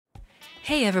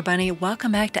Hey everybody,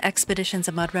 welcome back to Expeditions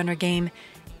Mudrunner Game.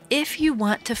 If you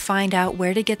want to find out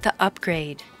where to get the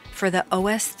upgrade for the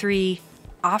OS3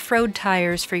 off-road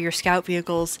tires for your scout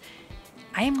vehicles,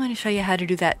 I am going to show you how to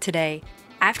do that today.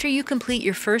 After you complete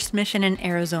your first mission in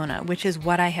Arizona, which is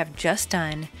what I have just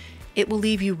done, it will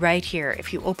leave you right here.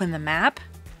 If you open the map,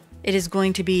 it is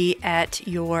going to be at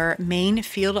your main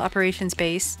field operations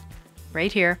base,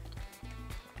 right here.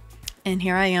 And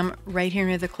here I am, right here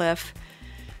near the cliff.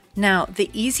 Now, the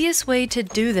easiest way to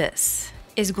do this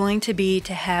is going to be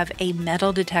to have a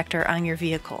metal detector on your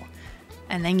vehicle.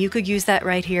 And then you could use that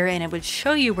right here and it would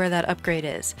show you where that upgrade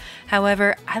is.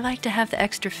 However, I like to have the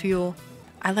extra fuel.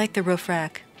 I like the roof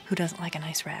rack. Who doesn't like a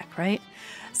nice rack, right?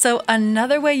 So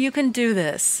another way you can do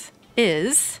this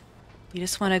is you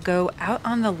just want to go out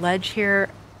on the ledge here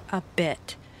a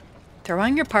bit. Throw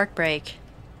on your park brake.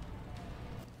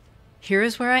 Here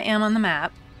is where I am on the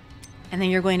map. And then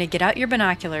you're going to get out your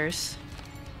binoculars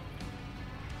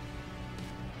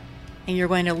and you're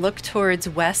going to look towards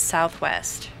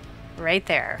west-southwest, right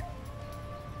there.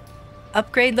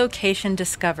 Upgrade location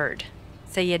discovered.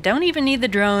 So you don't even need the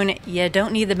drone, you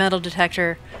don't need the metal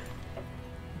detector.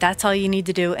 That's all you need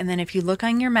to do. And then if you look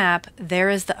on your map, there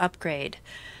is the upgrade.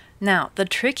 Now, the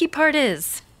tricky part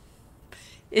is,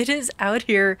 it is out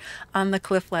here on the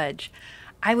cliff ledge.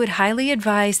 I would highly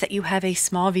advise that you have a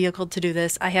small vehicle to do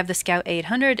this. I have the Scout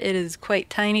 800. It is quite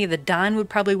tiny. The Don would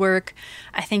probably work.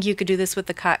 I think you could do this with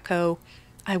the Cotco.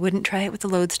 I wouldn't try it with the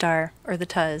Lodestar or the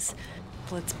Tuz.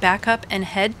 Let's back up and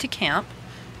head to camp.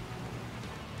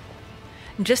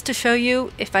 Just to show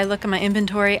you, if I look at my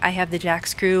inventory, I have the jack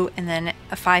screw and then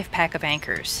a 5-pack of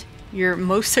anchors. You're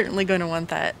most certainly going to want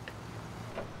that.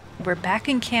 We're back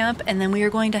in camp and then we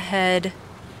are going to head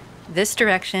this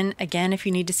direction. Again, if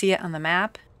you need to see it on the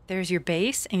map, there's your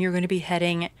base and you're going to be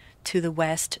heading to the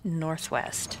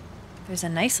west-northwest. There's a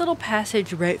nice little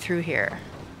passage right through here.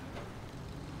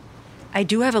 I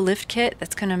do have a lift kit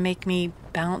that's going to make me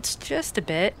bounce just a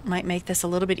bit. Might make this a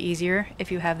little bit easier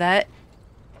if you have that.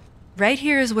 Right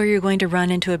here is where you're going to run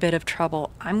into a bit of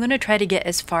trouble. I'm going to try to get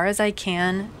as far as I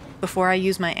can before I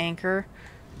use my anchor.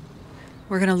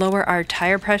 We're going to lower our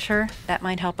tire pressure. That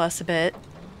might help us a bit.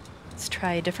 Let's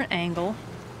try a different angle.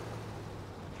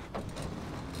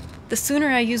 The sooner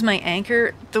I use my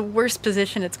anchor, the worse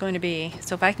position it's going to be.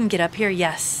 So if I can get up here,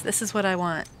 yes, this is what I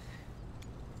want.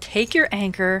 Take your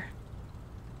anchor,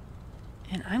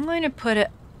 and I'm going to put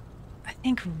it, I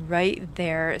think right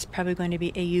there is probably going to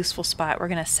be a useful spot. We're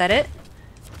going to set it,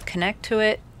 connect to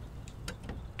it,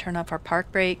 turn off our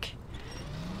park brake.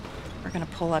 We're going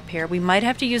to pull up here. We might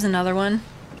have to use another one.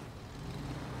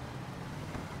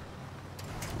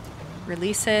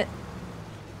 Release it.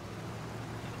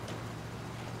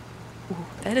 Ooh,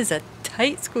 that is a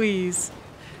tight squeeze.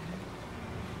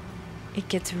 It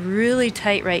gets really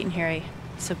tight right in here,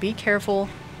 so be careful.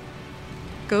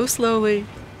 Go slowly.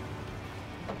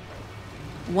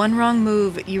 One wrong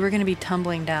move, you were going to be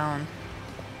tumbling down.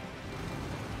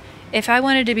 If I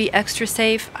wanted to be extra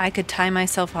safe, I could tie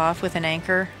myself off with an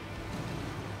anchor.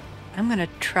 I'm going to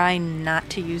try not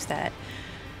to use that.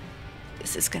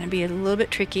 This is going to be a little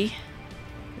bit tricky.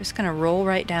 Just gonna roll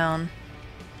right down,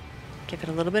 give it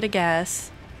a little bit of gas,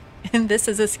 and this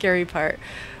is a scary part.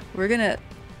 We're gonna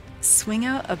swing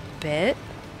out a bit,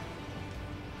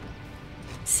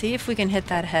 see if we can hit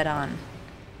that head on.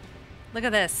 Look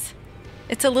at this.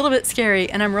 It's a little bit scary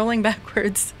and I'm rolling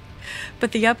backwards,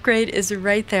 but the upgrade is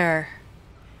right there.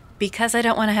 Because I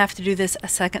don't want to have to do this a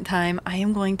second time, I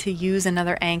am going to use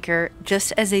another anchor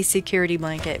just as a security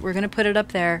blanket. We're gonna put it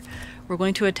up there. We're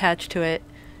going to attach to it.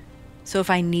 So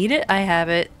if I need it, I have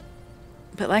it.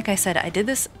 But like I said, I did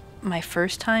this my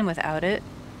first time without it.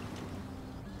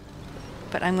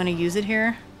 But I'm going to use it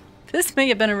here. This may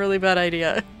have been a really bad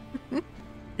idea.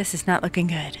 This is not looking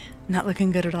good. Not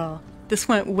looking good at all. This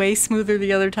went way smoother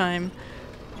the other time.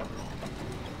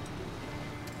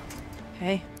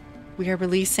 Okay, we are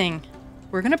releasing.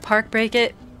 We're going to park brake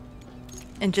it.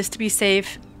 And just to be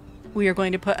safe, we are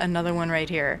going to put another one right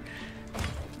here.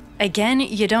 Again,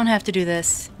 you don't have to do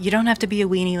this. You don't have to be a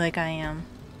weenie like I am.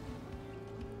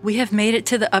 We have made it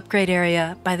to the upgrade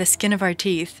area by the skin of our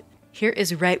teeth. Here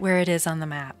is right where it is on the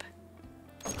map.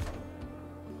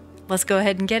 Let's go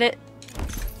ahead and get it.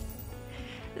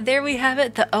 There we have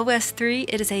it, the OS3.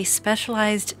 It is a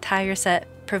specialized tire set,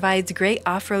 provides great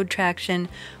off-road traction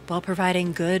while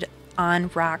providing good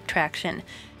on-rock traction.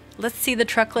 Let's see the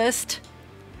truck list.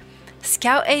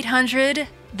 Scout 800,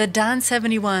 the Don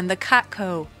 71, the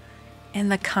Cotco, and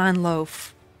the KHAN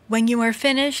Lo4F. When you are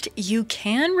finished, you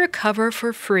can recover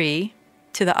for free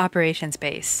to the operations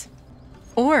base.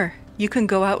 Or you can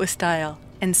go out with style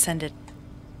and send it.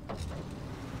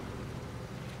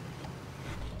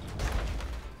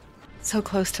 So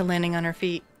close to landing on her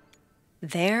feet.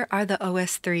 There are the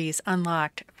OS3s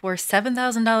unlocked. For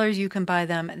 $7,000 you can buy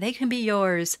them. They can be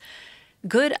yours.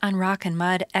 Good on rock and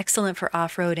mud, excellent for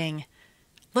off-roading.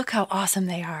 Look how awesome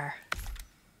they are.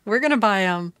 We're gonna buy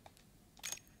them.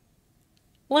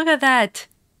 Look at that.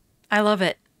 I love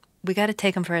it. We gotta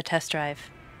take them for a test drive.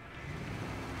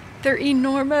 They're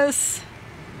enormous.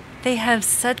 They have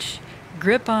such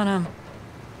grip on them.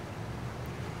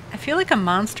 I feel like a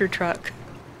monster truck.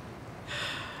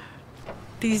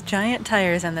 These giant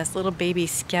tires on this little baby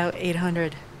Scout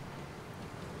 800.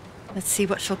 Let's see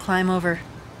what she'll climb over.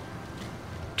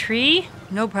 Tree?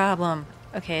 No problem.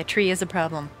 Okay, a tree is a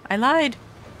problem. I lied.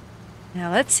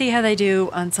 Now let's see how they do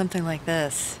on something like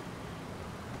this.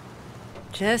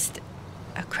 Just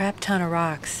a crap ton of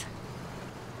rocks.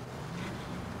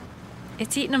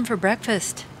 It's eating them for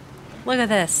breakfast. Look at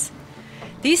this.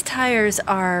 These tires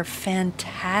are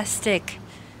fantastic.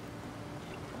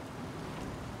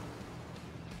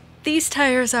 These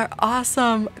tires are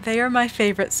awesome. They are my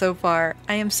favorite so far.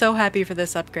 I am so happy for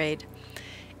this upgrade.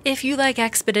 If you like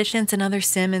Expeditions and other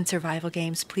sim and survival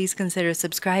games, please consider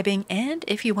subscribing. And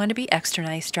if you want to be extra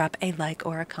nice, drop a like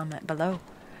or a comment below.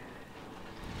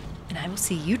 And I will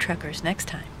see you truckers next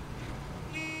time.